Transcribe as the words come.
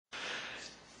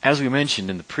As we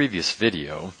mentioned in the previous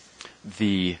video,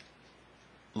 the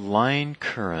line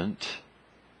current,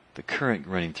 the current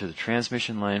running through the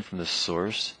transmission line from the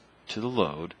source to the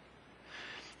load,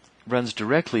 runs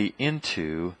directly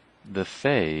into the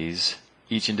phase,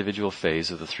 each individual phase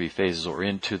of the three phases, or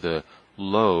into the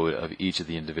load of each of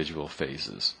the individual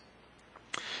phases.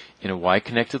 In a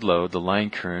Y-connected load, the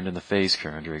line current and the phase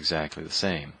current are exactly the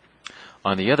same.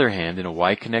 On the other hand, in a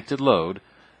Y-connected load,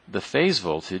 the phase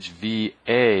voltage,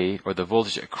 VA, or the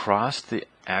voltage across the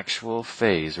actual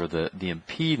phase, or the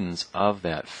impedance of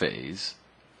that phase,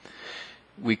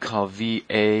 we call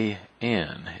VAN.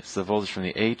 It's the voltage from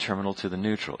the A terminal to the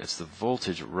neutral. It's the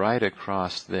voltage right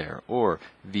across there. Or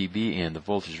VBN, the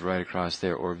voltage right across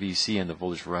there. Or VCN, the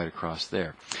voltage right across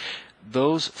there.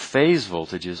 Those phase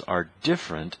voltages are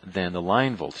different than the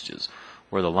line voltages,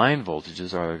 where the line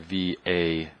voltages are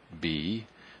VAB,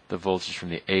 the voltage from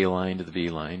the A line to the B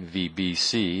line,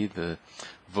 VBC, the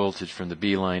voltage from the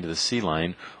B line to the C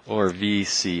line, or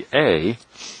VCA,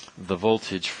 the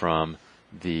voltage from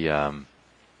the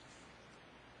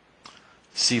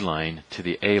C line to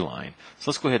the A line.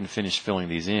 So let's go ahead and finish filling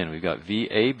these in. We've got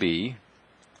VAB,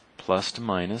 plus to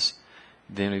minus,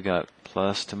 then we've got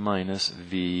plus to minus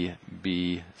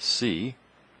VBC,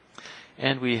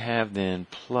 and we have then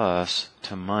plus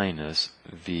to minus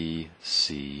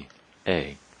VCA.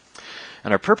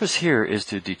 And our purpose here is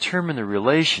to determine the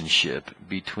relationship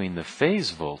between the phase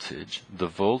voltage, the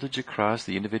voltage across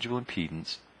the individual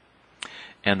impedance,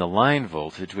 and the line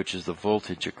voltage, which is the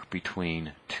voltage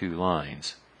between two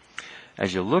lines.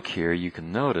 As you look here, you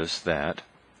can notice that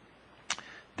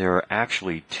there are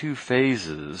actually two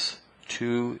phases,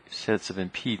 two sets of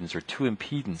impedance, or two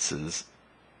impedances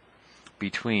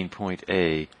between point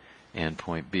A and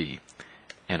point B.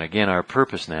 And again, our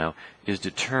purpose now is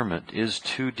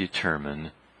to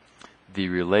determine the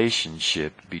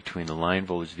relationship between the line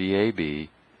voltage VAB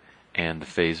and the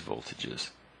phase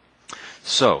voltages.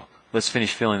 So let's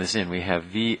finish filling this in. We have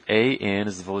VAN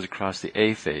is the voltage across the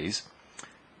A phase,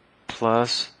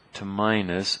 plus to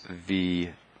minus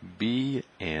VBN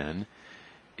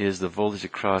is the voltage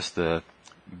across the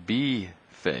B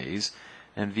phase,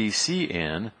 and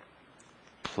VCN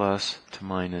plus to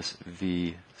minus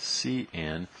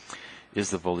VCN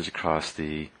is the voltage across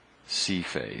the C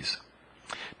phase.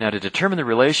 Now, to determine the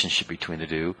relationship between the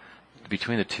two,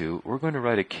 we're going to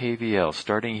write a KVL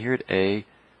starting here at A,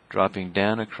 dropping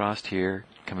down across here,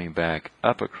 coming back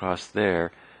up across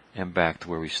there, and back to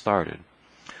where we started.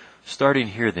 Starting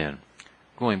here then,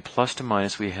 going plus to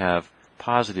minus, we have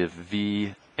positive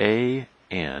VAN.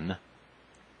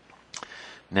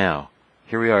 Now,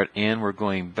 here we are at N, we're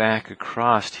going back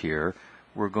across here,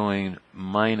 we're going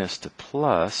minus to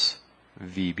plus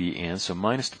VBN, so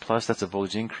minus to plus, that's a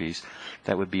voltage increase,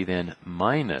 that would be then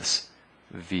minus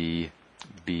VBN.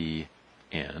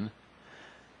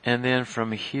 And then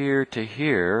from here to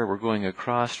here, we're going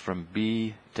across from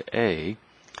B to A,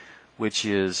 which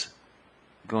is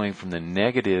going from the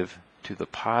negative to the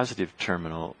positive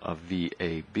terminal of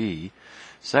VAB.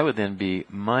 So that would then be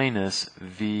minus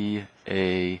VAB.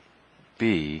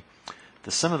 The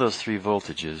sum of those three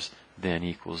voltages then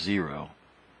equals 0.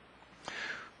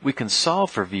 We can solve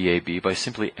for VAB by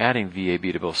simply adding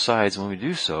VAB to both sides. When we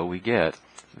do so, we get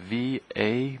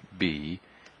VAB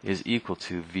is equal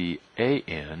to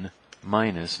VAN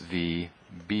minus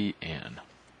VBN.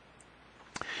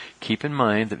 Keep in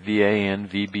mind that VAN,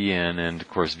 VBN, and of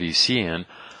course VCN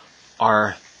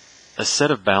are a set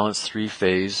of balanced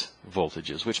three-phase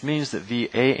voltages, which means that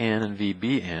VAN and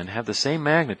VBN have the same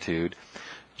magnitude,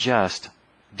 just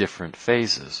different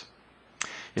phases.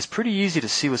 It's pretty easy to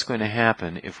see what's going to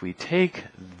happen if we take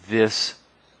this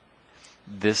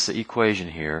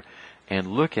equation here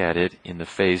and look at it in the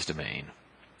phase domain,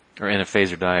 or in a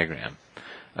phasor diagram.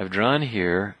 I've drawn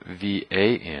here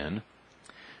VAN,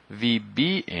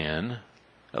 VBN,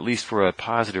 at least for a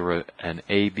positive or an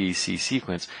ABC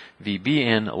sequence,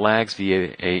 VBN lags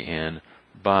VAN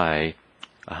by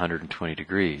 120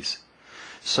 degrees.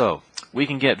 So we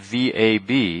can get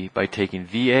VAB by taking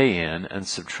VAN and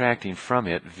subtracting from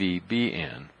it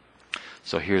VBN.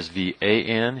 So here's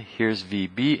VAN, here's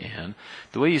VBN.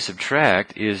 The way you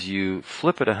subtract is you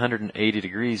flip it 180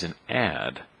 degrees and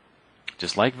add,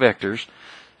 just like vectors.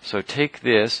 So take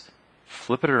this,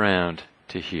 flip it around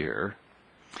to here,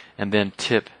 and then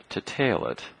tip to tail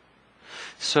it.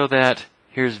 So that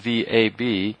here's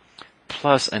VAB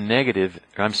plus a negative,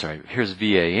 here's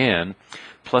VAN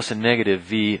plus a negative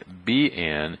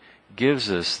VBN gives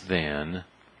us then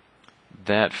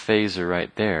that phasor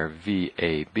right there,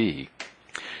 VAB.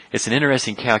 It's an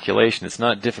interesting calculation. It's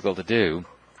not difficult to do.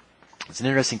 It's an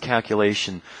interesting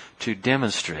calculation to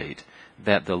demonstrate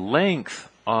that the length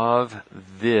of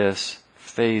this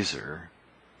phasor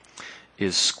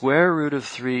is square root of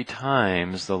 3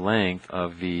 times the length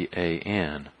of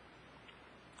VAN.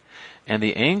 And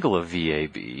the angle of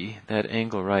VAB, that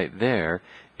angle right there,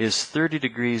 is 30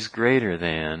 degrees greater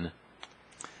than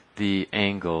the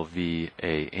angle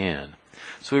VAN.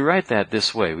 So we write that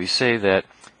this way. We say that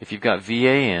if you've got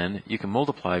VAN, you can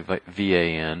multiply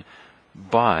VAN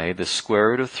by the square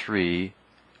root of 3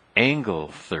 angle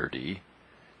 30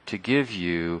 to give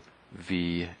you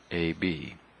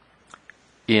VAB.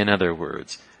 In other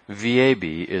words, VAB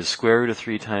is square root of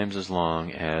 3 times as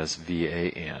long as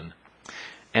VAN,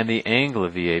 and the angle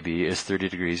of VAB is 30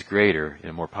 degrees greater in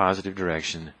a more positive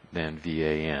direction than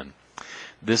VAN.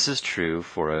 This is true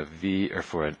for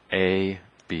an A,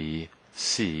 B,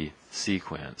 C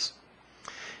sequence.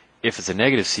 If it's a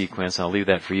negative sequence, I'll leave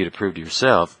that for you to prove to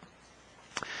yourself.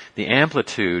 The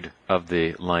amplitude of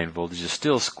the line voltage is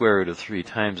still square root of 3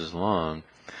 times as long,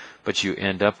 but you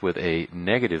end up with a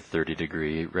negative 30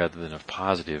 degree rather than a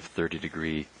positive 30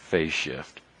 degree phase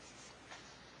shift.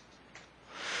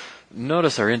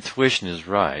 Notice our intuition is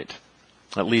right.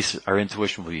 At least our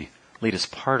intuition will lead us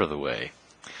part of the way.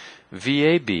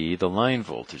 VAB, the line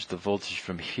voltage, the voltage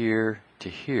from here to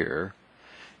here,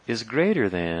 is greater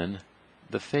than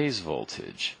the phase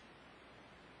voltage.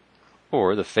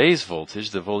 Or the phase voltage,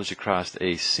 the voltage across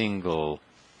a single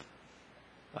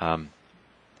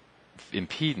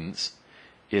impedance,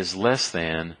 is less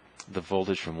than the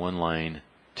voltage from one line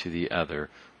to the other,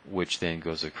 which then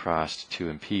goes across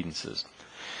 2 impedances.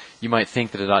 You might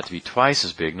think that it ought to be twice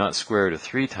as big, not square root of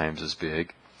 3 times as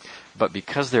big, but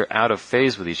because they're out of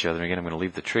phase with each other, and again I'm going to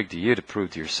leave the trig to you to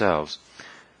prove to yourselves,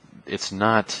 it's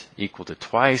not equal to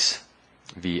twice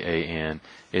VAN,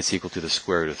 it's equal to the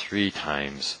square root of 3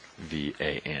 times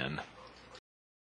VAN.